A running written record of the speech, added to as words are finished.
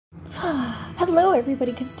Hello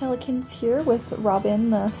everybody, Constellakinz here with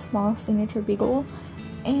Robin, the small signature beagle,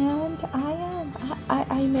 and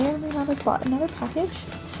I may or may not have bought another package,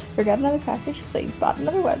 or got another package, so I bought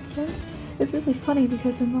another webkin. It's really funny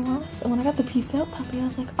because in the last, when I got the peace out puppy, I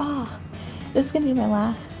was like, this is gonna be my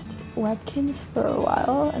last webkins for a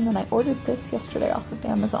while, and then I ordered this yesterday off of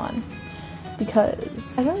Amazon,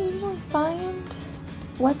 because I don't usually find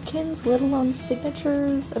webkins, let alone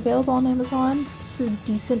signatures, available on Amazon for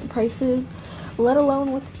decent prices, let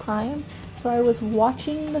alone with Prime. So I was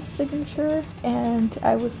watching the signature and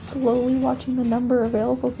I was slowly watching the number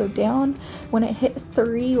available go down. When it hit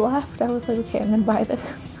 3 left, I was like, okay, I'm gonna buy this.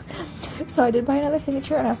 So I did buy another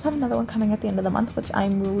signature, and I also have another one coming at the end of the month, which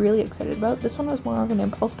I'm really excited about. This one was more of an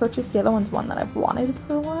impulse purchase. The other one's one that I've wanted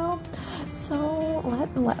for a while. So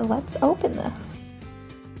let's open this.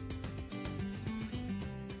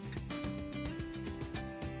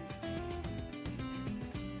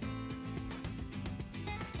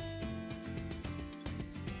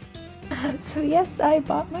 So yes, I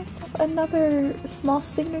bought myself another small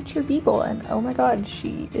signature beagle, and oh my god,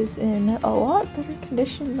 she is in a lot better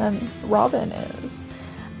condition than Robin is.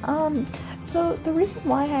 So the reason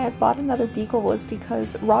why I had bought another beagle was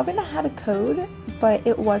because Robin had a code, but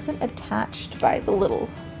it wasn't attached by the little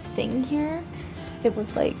thing here. It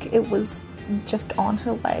was just on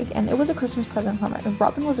her leg, and it was a Christmas present from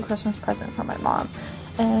Robin was a Christmas present from my mom.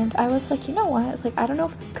 And I was like, you know what, it's like, I don't know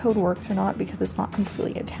if this code works or not because it's not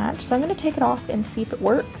completely attached, so I'm going to take it off and see if it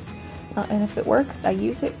works. And if it works, I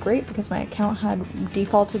use it, great, because my account had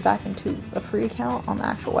defaulted back into a free account on the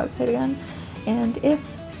actual website again. And if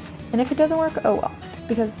it doesn't work, oh well,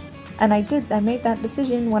 because, and I made that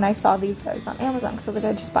decision when I saw these guys on Amazon, so I was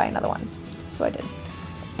like, I'd just buy another one. So I did.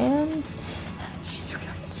 And she's really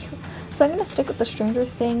cute. So I'm going to stick with the Stranger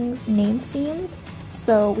Things name themes.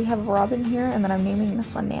 So we have Robin here, and then I'm naming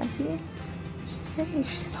this one Nancy.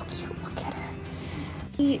 She's so cute, look at her.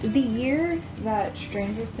 The year that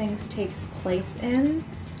Stranger Things takes place in,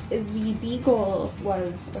 the beagle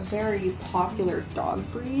was a very popular dog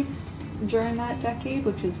breed during that decade,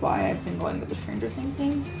 which is why I've been going with the Stranger Things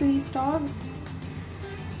names for these dogs.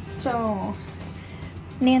 So,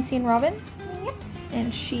 Nancy and Robin,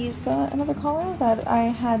 and she's got another collar that I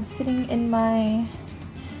had sitting in my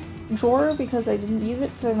drawer because I didn't use it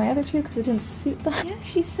for my other two because it didn't suit them. Yeah,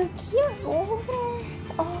 she's so cute.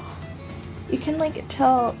 Oh, you can like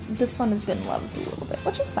tell this one has been loved a little bit,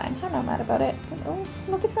 which is fine. I'm not mad about it. But, oh,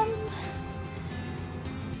 look at them.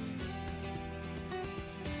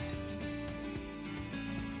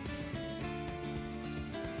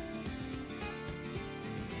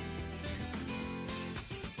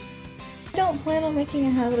 I don't plan on making a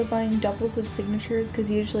habit of buying doubles of signatures, because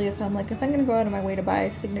usually if I'm gonna go out of my way to buy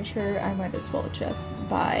a signature, I might as well just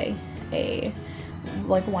buy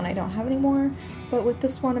one I don't have anymore. But with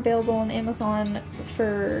this one available on Amazon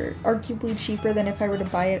for arguably cheaper than if I were to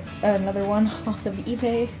buy another one off of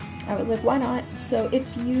eBay, I was like, why not? So if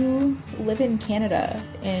you live in Canada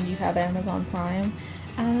and you have Amazon Prime,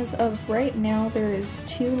 as of right now there is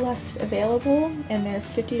 2 left available, and they're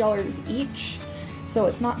 $50 each. So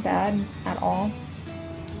it's not bad at all,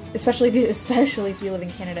 especially if you live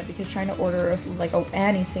in Canada, because trying to order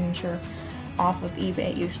any signature off of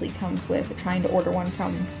eBay usually comes with trying to order one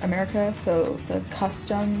from America. So the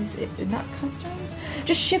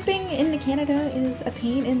just shipping into Canada is a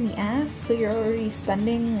pain in the ass. So you're already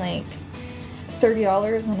spending like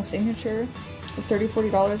 $30 on a signature,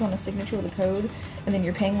 $30–40 on a signature with a code, and then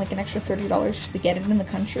you're paying like an extra $30 just to get it in the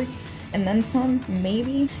country. And then some,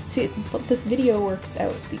 maybe. But this video works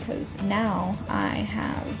out because now I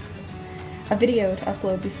have a video to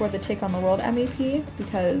upload before the Take on the World MEP,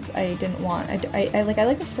 because I didn't want, I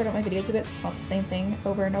like to spread out my videos a bit so it's not the same thing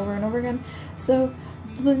over and over and over again. So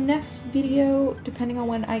the next video, depending on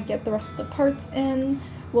when I get the rest of the parts in,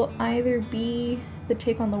 will either be the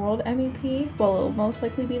Take on the World MEP, well, it'll most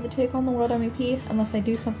likely be the Take on the World MEP, unless I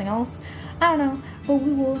do something else. I don't know, but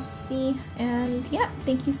we will see. And yeah,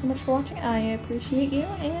 thank you so much for watching. I appreciate you,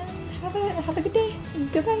 and have a good day.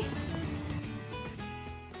 Goodbye.